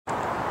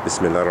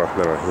بسم الله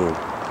الرحمن الرحيم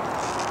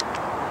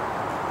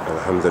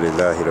الحمد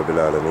لله رب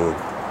العالمين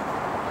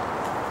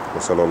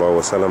وصلى الله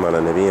وسلم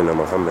على نبينا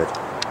محمد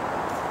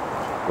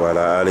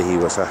وعلى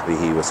آله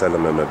وصحبه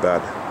وسلم أما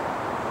بعد.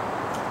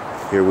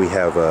 Here we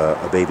have a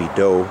baby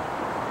doe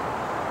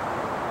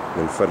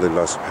min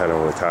fadlillah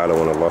subhanahu wa ta'ala,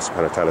 one of Allah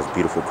subhanahu wa ta'ala's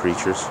beautiful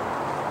creatures,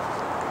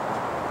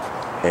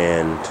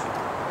 and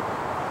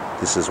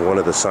this is one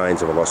of the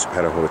signs of Allah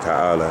subhanahu wa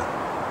ta'ala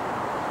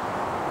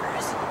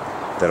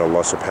that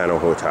Allah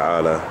subhanahu wa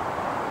ta'ala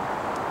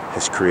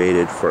has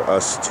created for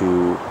us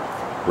to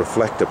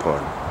reflect upon.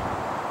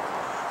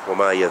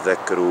 وَمَا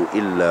يَذَكَّرُ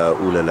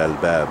إِلَّا أُولَى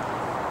الْأَلْبَابِ.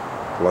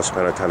 Allah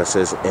subhanahu wa ta'ala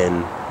says,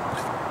 and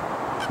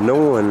no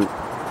one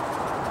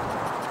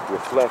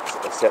reflects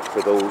except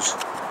for those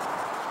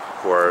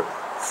who are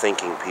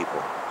thinking people.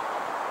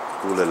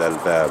 أُولَى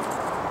الْأَلْبَابِ.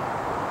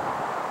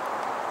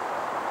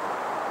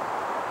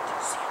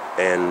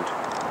 And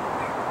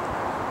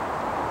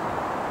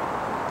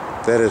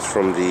that is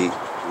from the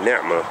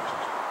ni'mah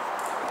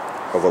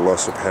of Allah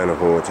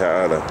subhanahu wa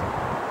ta'ala.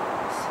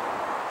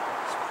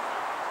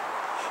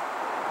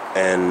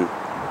 And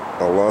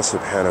Allah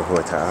subhanahu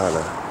wa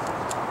ta'ala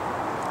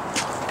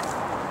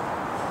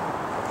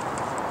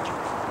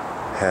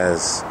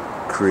has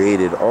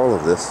created all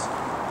of this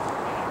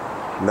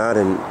not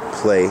in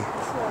play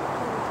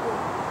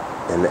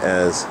and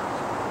as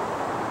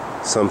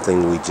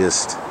something we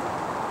just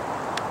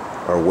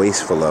are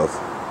wasteful of,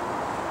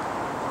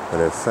 but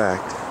in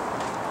fact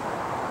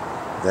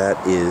that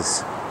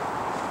is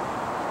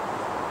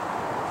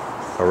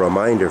a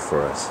reminder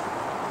for us,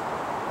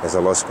 as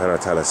Allah subhanahu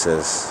wa ta'ala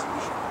says,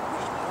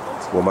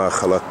 وَمَا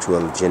خَلَقْتُ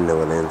الْجِنَّ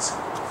وَالْإِنسَ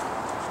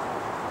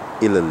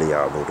إِلَّا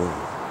لِيَعْبُدُونَ.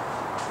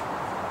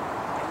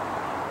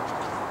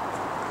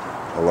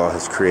 Allah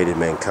has created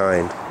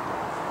mankind,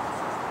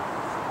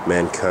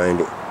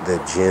 the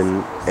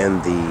jinn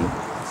and the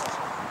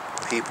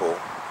people,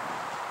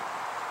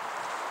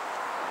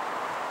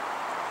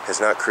 has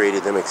not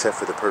created them except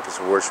for the purpose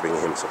of worshiping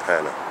Him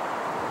subhanahu.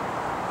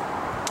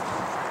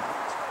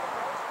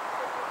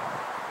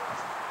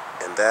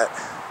 And that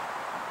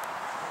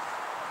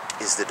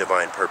is the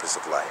divine purpose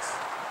of life.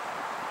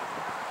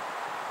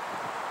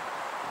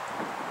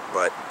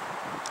 But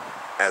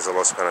as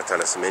Allah subhanahu wa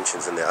ta'ala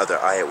mentions in the other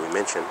ayat we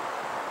mentioned,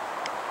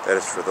 that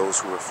is for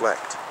those who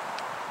reflect.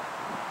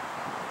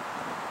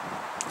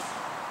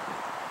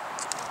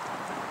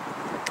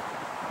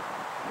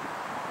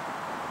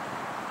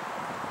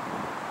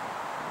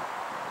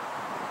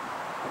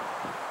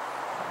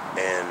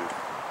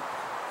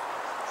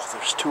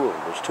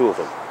 There's two of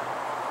them.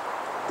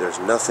 There's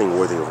nothing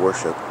worthy of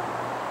worship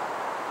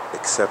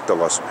except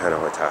Allah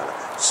subhanahu wa ta'ala.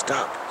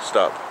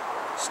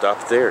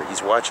 Stop there.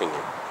 He's watching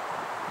you.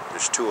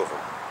 There's two of them.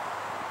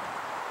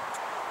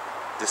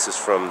 This is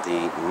from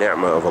the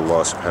ni'mah of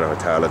Allah subhanahu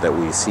wa ta'ala, that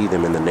we see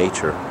them in the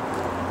nature.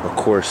 Of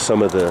course,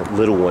 some of the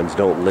little ones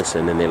don't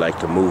listen and they like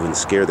to move and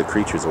scare the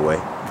creatures away.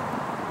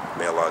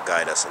 May Allah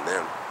guide us in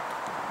them.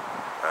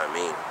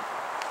 Ameen.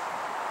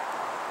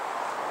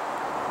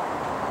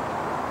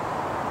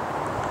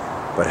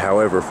 But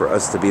however, for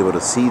us to be able to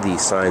see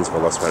these signs of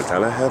Allah subhanahu wa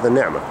ta'ala, have the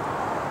ni'mah.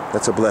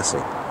 That's a blessing.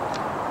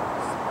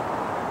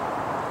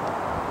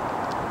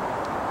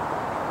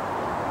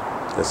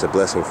 That's a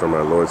blessing from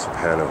our Lord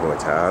subhanahu wa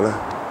ta'ala.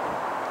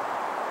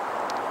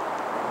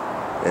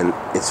 And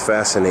it's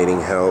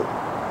fascinating how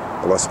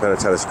Allah subhanahu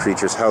wa ta'ala's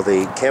creatures, how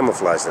they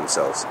camouflage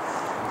themselves.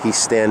 He's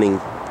standing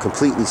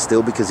completely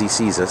still because He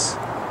sees us.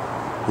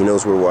 He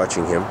knows we're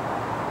watching Him.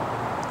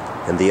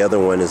 And the other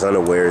one is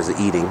unaware, is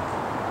eating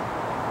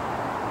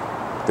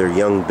their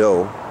young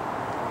doe.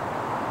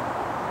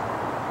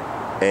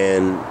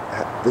 And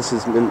this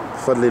is min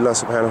fadlillah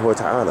subhanahu wa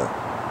ta'ala.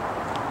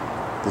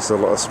 This is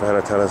Allah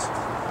subhanahu wa ta'ala's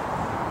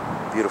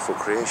beautiful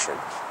creation.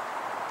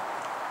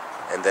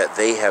 And that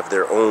they have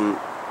their own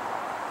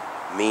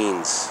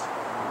means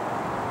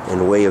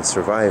and way of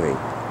surviving,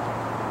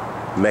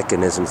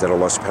 mechanisms that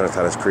Allah subhanahu wa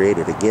ta'ala has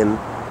created. Again,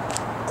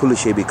 kullu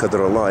shay bi qadr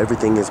Allah.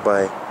 Everything is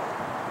by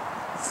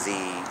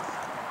the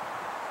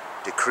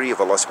decree of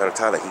Allah subhanahu wa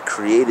ta'ala. He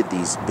created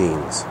these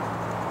beings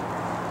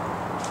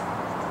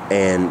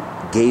and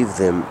gave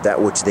them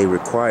that which they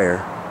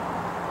require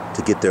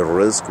to get their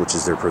rizq, which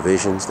is their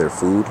provisions, their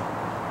food,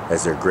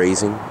 as they're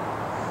grazing,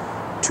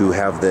 to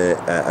have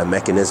a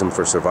mechanism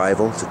for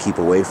survival, to keep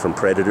away from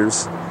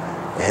predators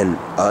and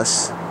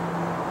us,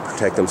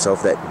 protect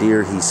themselves. That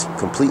deer, he's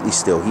completely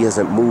still. He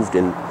hasn't moved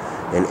in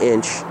an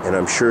inch, and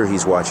I'm sure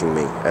he's watching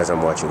me as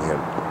I'm watching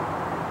him.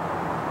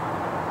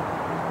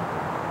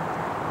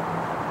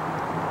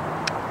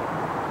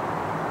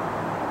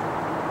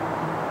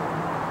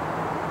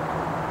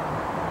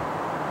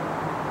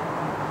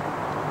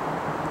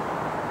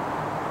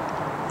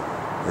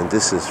 And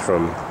this is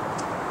from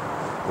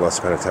Allah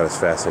subhanahu wa ta'ala's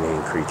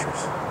fascinating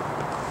creatures.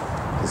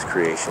 His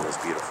creation is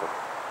beautiful.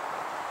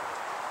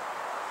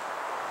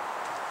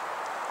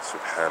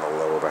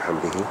 Subhanallah wa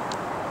bihamdihi.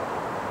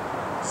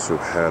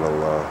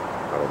 Subhanallah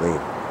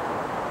al-azim.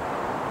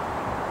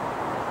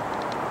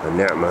 A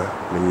ni'mah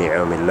min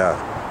ni'amillah.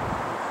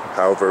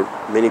 However,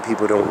 many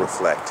people don't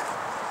reflect.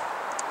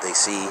 They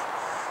see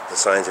the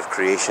signs of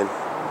creation,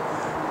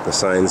 the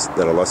signs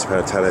that Allah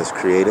subhanahu wa ta'ala has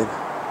created,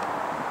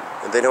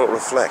 and they don't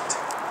reflect.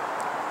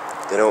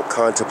 They don't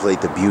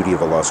contemplate the beauty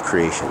of Allah's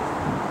creation.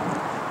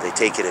 They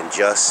take it in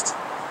jest,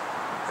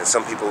 and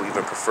some people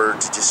even prefer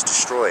to just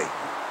destroy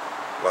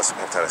Allah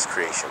subhanahu wa ta'ala's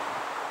creation,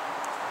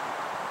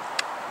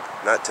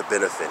 not to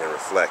benefit and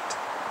reflect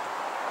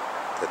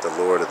that the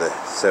Lord of the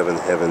seven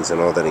heavens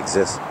and all that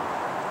exists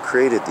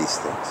created these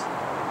things.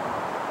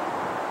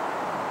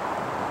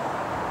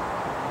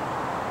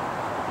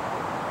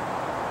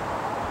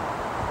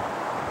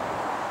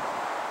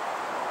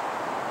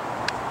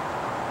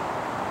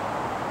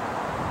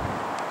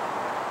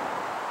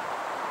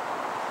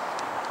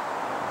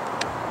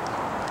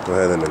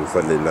 وهذا من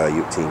فضل الله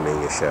يؤتي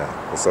من يشاء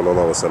وصلى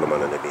الله وسلم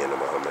على نبينا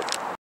محمد.